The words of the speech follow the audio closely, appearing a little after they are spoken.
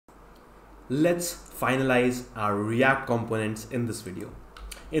let's finalize our React components in this video.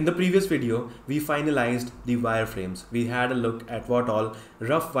 In the previous video, we finalized the wireframes. We had a look at what all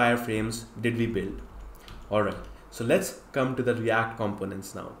rough wireframes did we build. Alright, so let's come to the React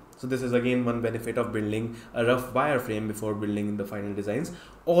components now. So this is again one benefit of building a rough wireframe before building the final designs.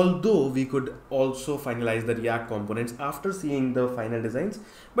 Although we could also finalize the React components after seeing the final designs,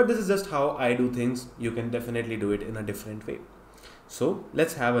 but this is just how I do things. You can definitely do it in a different way. So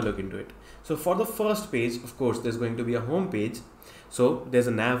let's have a look into it. So for the first page, of course, there's going to be a home page. So there's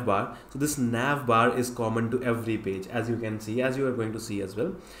a nav bar. So this nav bar is common to every page, as you can see, as you are going to see as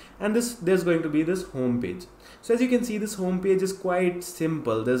well. And there's going to be this home page. So as you can see, this home page is quite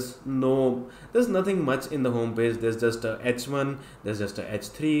simple. There's nothing much in the home page. There's just a H1, there's just a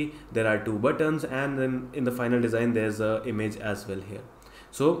H3, there are 2 buttons, and then in the final design, there's a image as well here.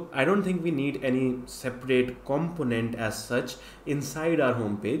 So I don't think we need any separate component as such inside our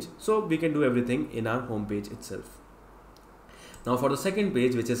home page. So we can do everything in our home page itself. Now for the second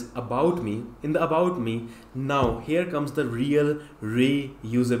page, which is about me, in the about me, now here comes the real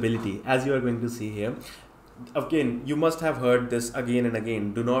reusability, as you are going to see here. Again, you must have heard this again and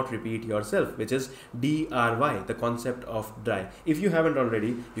again, do not repeat yourself, which is DRY, the concept of dry. If you haven't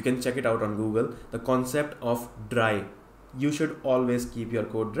already, you can check it out on Google, the concept of dry. You should always keep your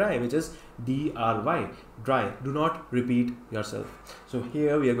code dry, which is DRY, dry, do not repeat yourself. So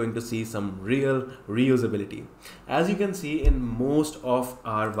here we are going to see some real reusability. As you can see, in most of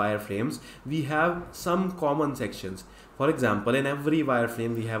our wireframes, we have some common sections. For example, in every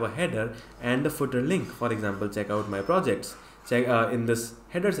wireframe, we have a header and a footer link. For example, check out my projects. In this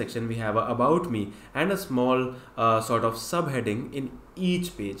header section, we have a about me and a small sort of subheading in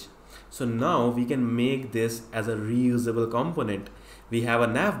each page. So now we can make this as a reusable component. We have a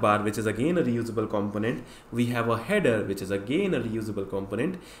nav bar, which is again a reusable component. We have a header, which is again a reusable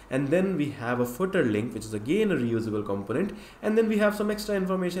component. And then we have a footer link, which is again a reusable component. And then we have some extra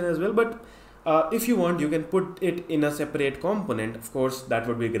information as well. But if you want, you can put it in a separate component. Of course, that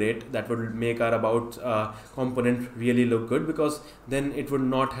would be great. That would make our about component really look good, because then it would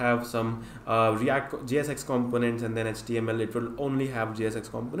not have some React JSX components and then HTML. It will only have JSX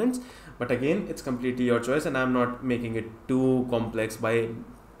components. But again, it's completely your choice, and I'm not making it too complex by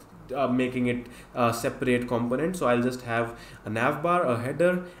making it a separate component. So I'll just have a nav bar, a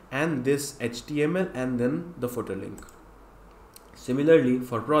header, and this HTML, and then the footer link. Similarly,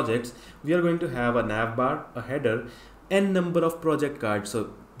 for projects, we are going to have a nav bar, a header, n number of project cards.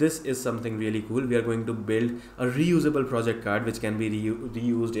 So this is something really cool. We are going to build a reusable project card, which can be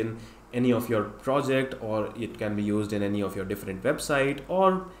reused in any of your project, or it can be used in any of your different website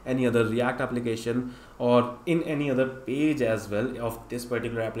or any other React application, or in any other page as well of this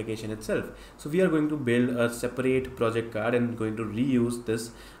particular application itself. So we are going to build a separate project card and going to reuse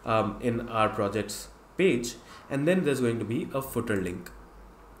this in our projects page. And then there's going to be a footer link.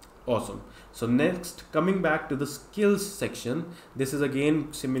 Awesome. So next, coming back to the skills section, this is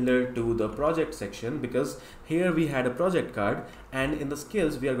again similar to the project section, because here we had a project card, and in the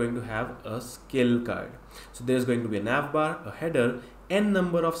skills we are going to have a skill card. So there's going to be a nav bar, a header, n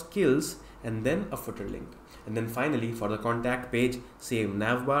number of skills, and then a footer link. And then finally, for the contact page, same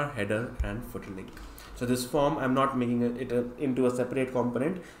nav bar, header, and footer link. So this form, I'm not making it into a separate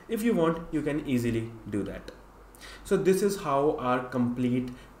component. If you want, you can easily do that. So this is how our complete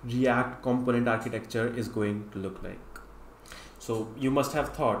React component architecture is going to look like. So you must have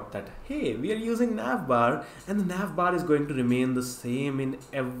thought that, hey, we are using navbar, and the navbar is going to remain the same in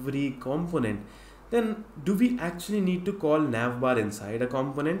every component. Then do we actually need to call navbar inside a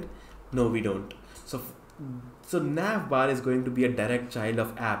component? No, we don't. So navbar is going to be a direct child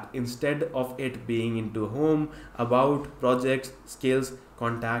of app, instead of it being into home, about, projects, skills,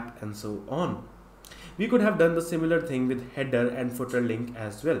 contact, and so on. We could have done the similar thing with header and footer link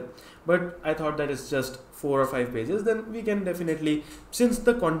as well, but I thought that it's just 4 or 5 pages. Then we can definitely, since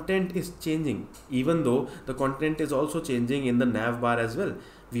the content is changing, even though the content is also changing in the nav bar as well,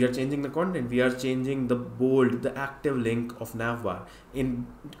 we are changing the content, we are changing the bold, the active link of nav bar in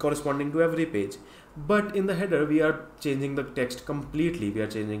corresponding to every page. But in the header, we are changing the text completely. We are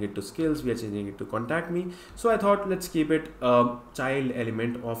changing it to skills, we are changing it to contact me. So I thought, let's keep it a child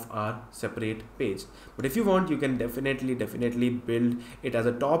element of our separate page. But if you want, you can definitely build it as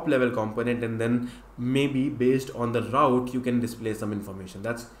a top level component, and then maybe based on the route, you can display some information.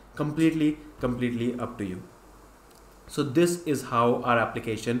 That's completely up to you. So this is how our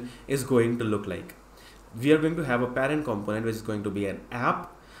application is going to look like. We are going to have a parent component, which is going to be an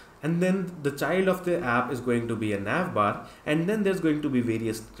app. and then the child of the app is going to be a nav bar, and then there's going to be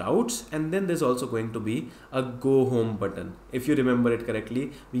various routes, and then there's also going to be a go home button. If you remember it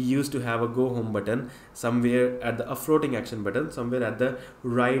correctly, we used to have a go home button somewhere at a floating action button somewhere at the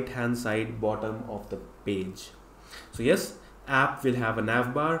right hand side bottom of the page. So yes, app will have a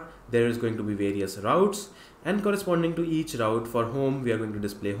nav bar, there is going to be various routes, and corresponding to each route, for home we are going to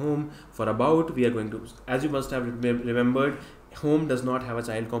display home, for about we are going to, as you must have remembered, home does not have a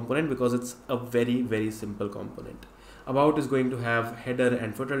child component because it's a very simple component. About is going to have header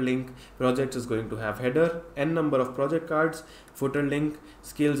and footer link, projects is going to have header, n number of project cards, footer link,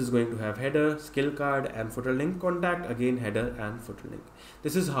 skills is going to have header, skill card and footer link, contact again header and footer link.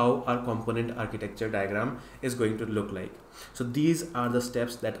 This is how our component architecture diagram is going to look like. So these are the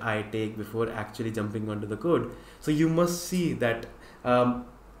steps that I take before actually jumping onto the code. So you must see that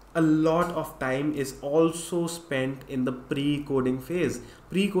a lot of time is also spent in the pre-coding phase.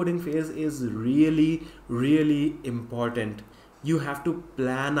 Pre-coding phase is really important. You have to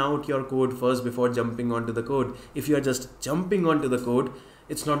plan out your code first before jumping onto the code. If you are just jumping onto the code,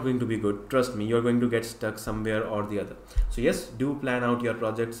 it's not going to be good. Trust me, you're going to get stuck somewhere or the other. So yes, do plan out your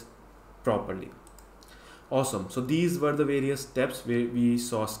projects properly. Awesome. So these were the various steps where we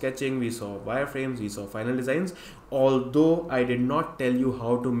saw sketching, we saw wireframes, we saw final designs. Although I did not tell you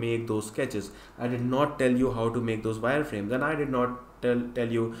how to make those sketches, I did not tell you how to make those wireframes, and I did not tell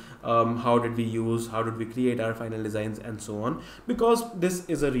you how did we create our final designs and so on, because this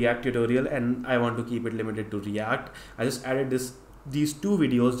is a React tutorial and I want to keep it limited to React. I just added these two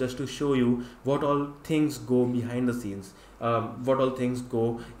videos just to show you what all things go behind the scenes, what all things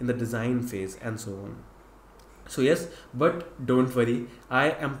go in the design phase and so on. So yes, but don't worry,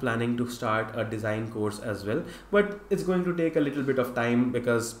 I am planning to start a design course as well, but it's going to take a little bit of time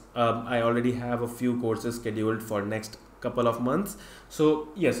because I already have a few courses scheduled for next couple of months. So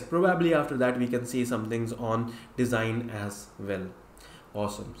yes, probably after that we can see some things on design as well.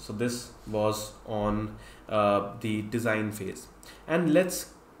 Awesome. So this was on the design phase, and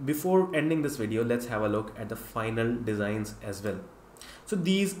before ending this video, let's have a look at the final designs as well. So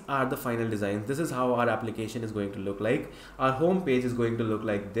these are the final designs. This is how our application is going to look like. Our home page is going to look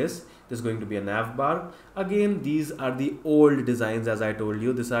like this. There's going to be a nav bar. Again, these are the old designs, as I told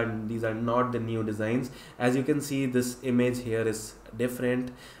you. These are not the new designs. As you can see, this image here is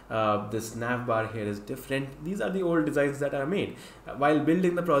different. This nav bar here is different. These are the old designs that are made. While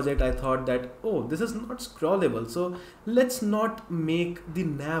building the project, I thought that, oh, this is not scrollable. So let's not make the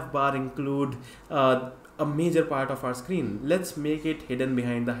nav bar include a major part of our screen. Let's make it hidden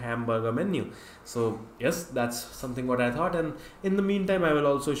behind the hamburger menu. So yes, that's something what I thought, and in the meantime I will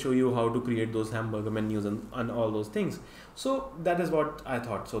also show you how to create those hamburger menus and all those things. So that is what I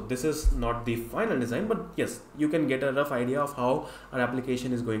thought. So this is not the final design, but yes, you can get a rough idea of how our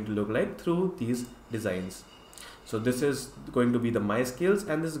application is going to look like through these designs. So this is going to be the my skills,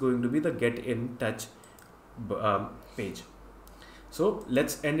 and this is going to be the get in touch page. So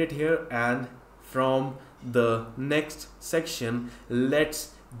let's end it here, and from the next section,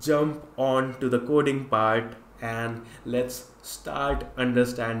 let's jump on to the coding part and let's start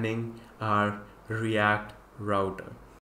understanding our React router.